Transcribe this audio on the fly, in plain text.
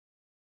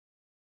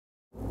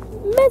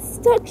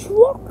Mr.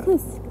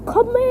 Truccus,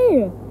 come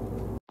here.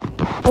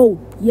 Oh,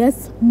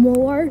 yes,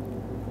 Molar?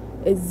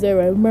 Is there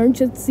an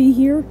emergency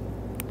here?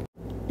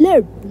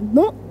 No,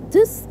 not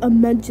this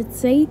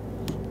emergency.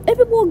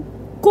 Everyone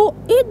go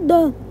in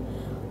the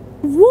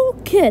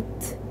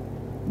rocket.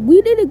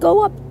 We need to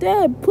go up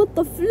there and put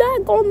the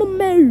flag on the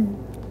moon.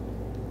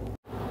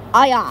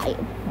 Aye, aye,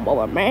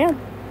 Molar Man.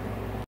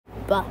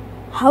 But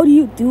how do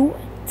you do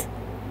it?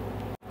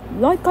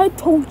 Like I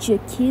told you,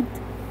 kid.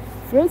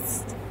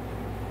 First,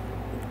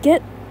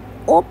 get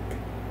up,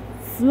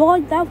 fly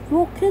that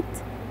rocket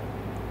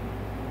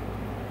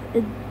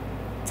in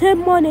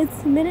 10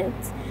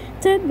 minutes,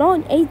 10,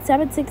 9, 8,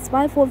 7, 6,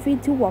 5, 4, 3,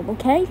 2, 1,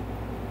 okay?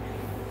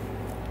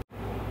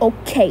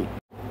 Okay.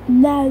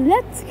 Now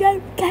let's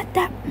go get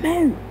that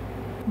moon.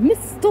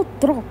 Mr.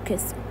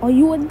 Truccus, are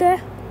you in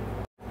there?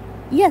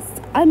 Yes,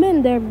 I'm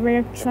in there,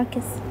 Rare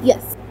Truccus.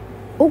 Yes.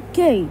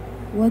 Okay,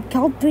 we're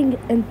counting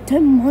in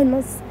 10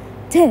 minus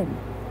 10.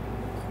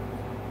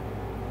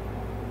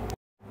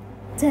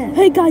 10.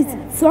 Hey guys,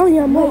 sorry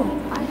I'm late.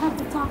 I have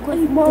to talk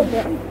with Mom.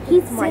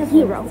 He's my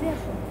hero.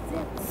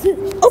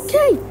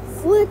 Okay,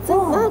 let's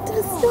about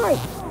to start.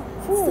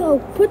 So,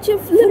 put your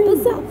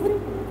flippers up.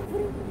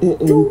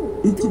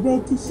 Uh-oh, it's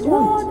about to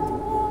start.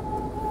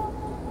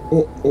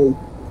 Uh-oh.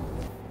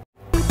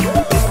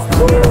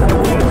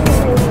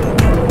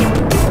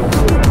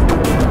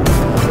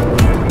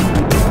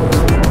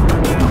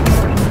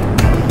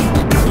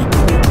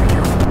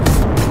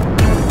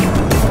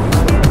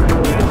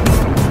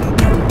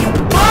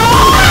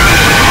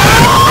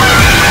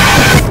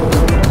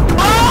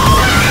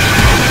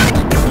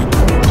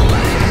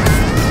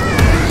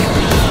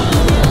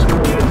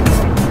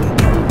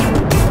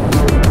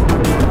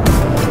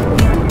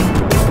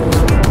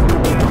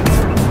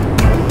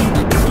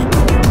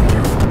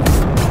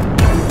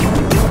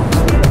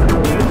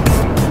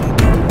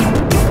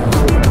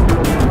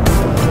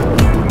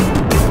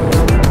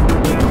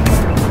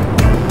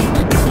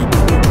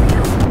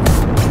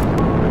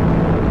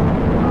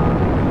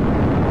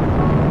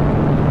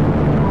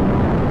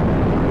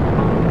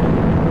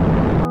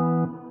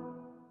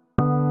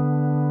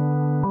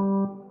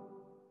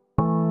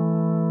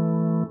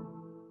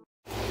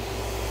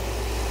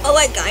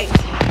 Alright guys,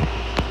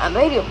 I'm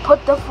ready to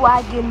put the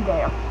flag in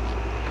there.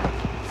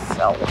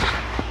 So,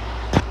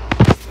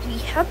 we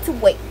have to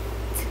wait.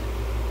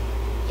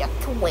 You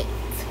have to wait.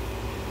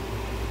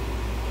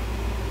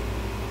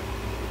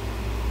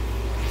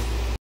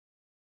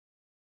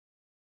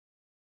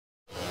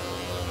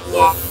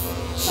 Yes,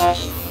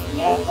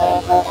 you're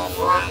gonna put a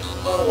flag in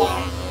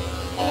there,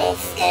 and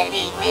it's gonna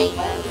be great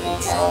for you to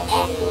tell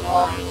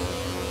everyone.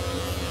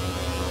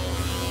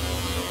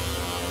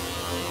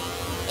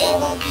 It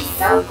will be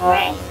so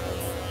great.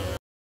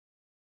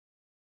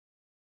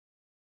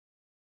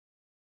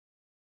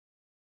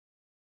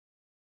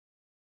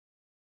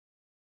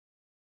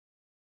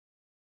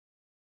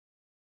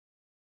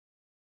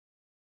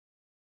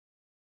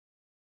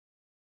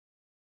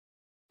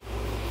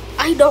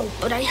 I know,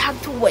 but I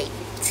have to wait.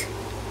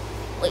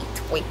 Wait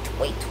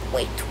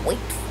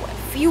for a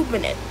few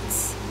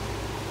minutes.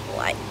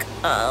 Like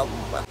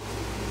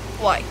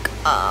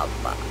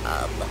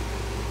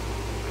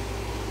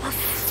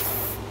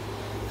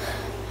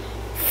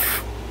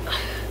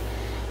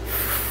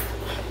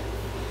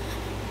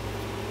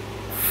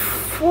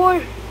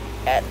 4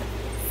 and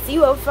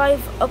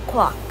 05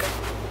 o'clock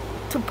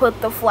to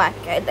put the flag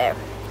in there.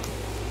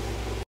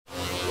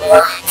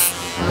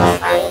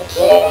 What? Are you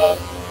kidding?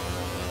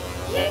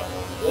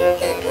 You're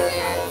gonna do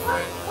that in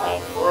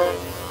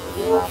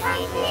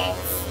 1.405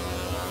 minutes?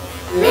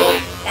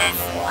 Man, that's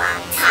a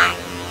long time.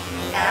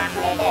 You gotta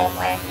put it there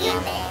for a few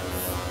minutes.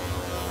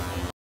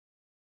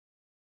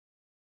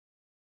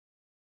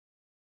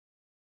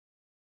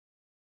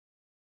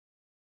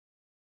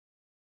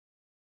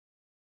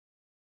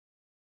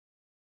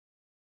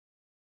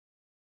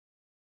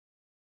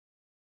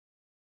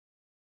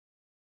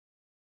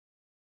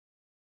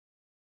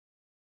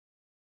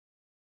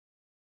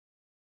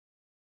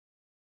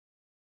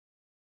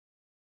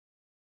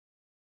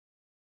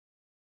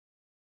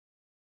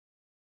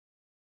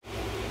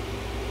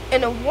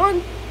 In a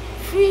 1,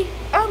 3,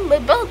 I'm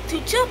about to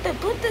jump and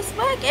put this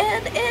flag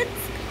and it's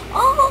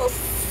all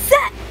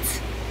set.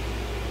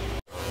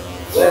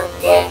 You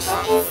did,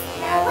 Truccus.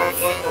 Now let's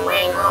get the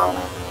way home.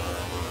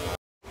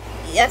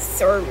 Yes,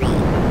 sirree.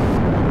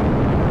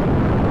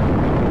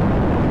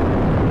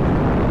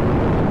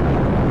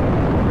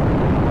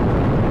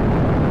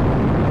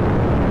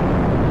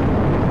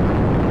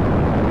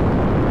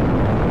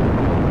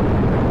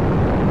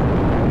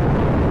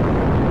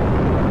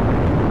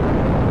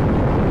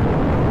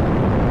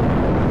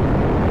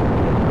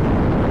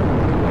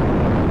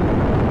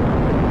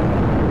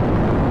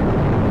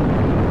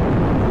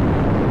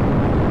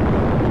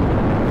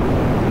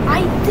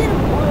 I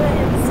didn't want to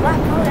slap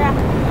on that.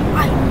 I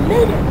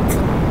made it.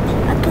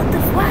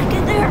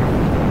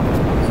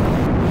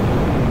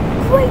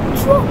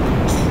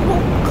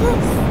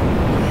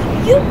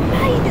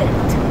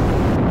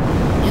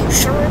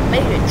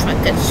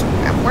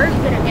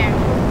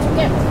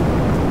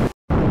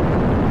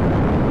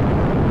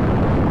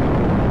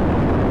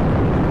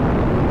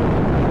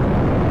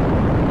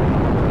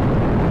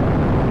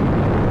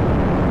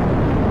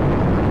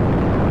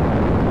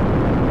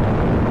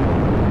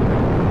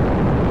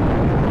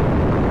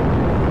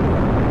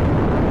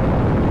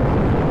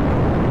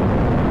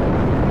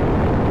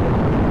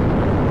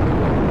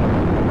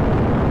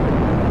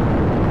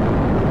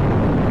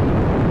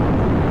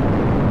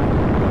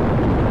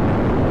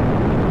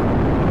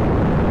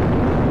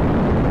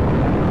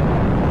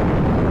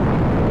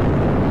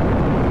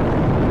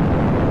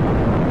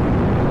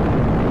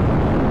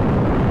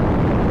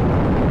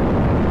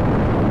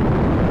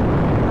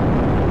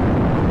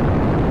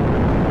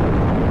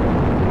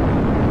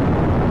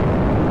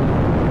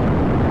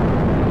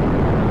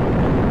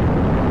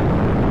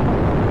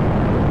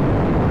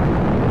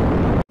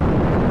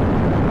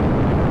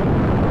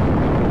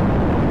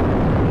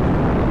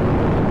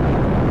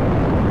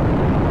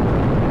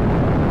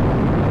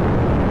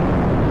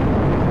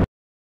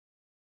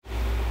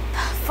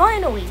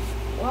 finally,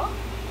 we're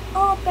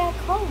all back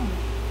home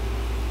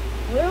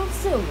real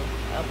soon,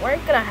 and we're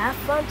gonna have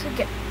fun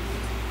together.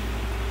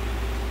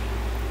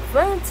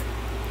 Friends,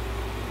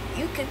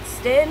 you can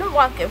stay in the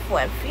rocket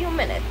for a few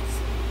minutes.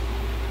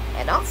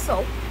 And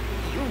also,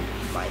 you,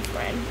 my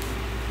friend,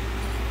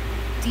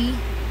 D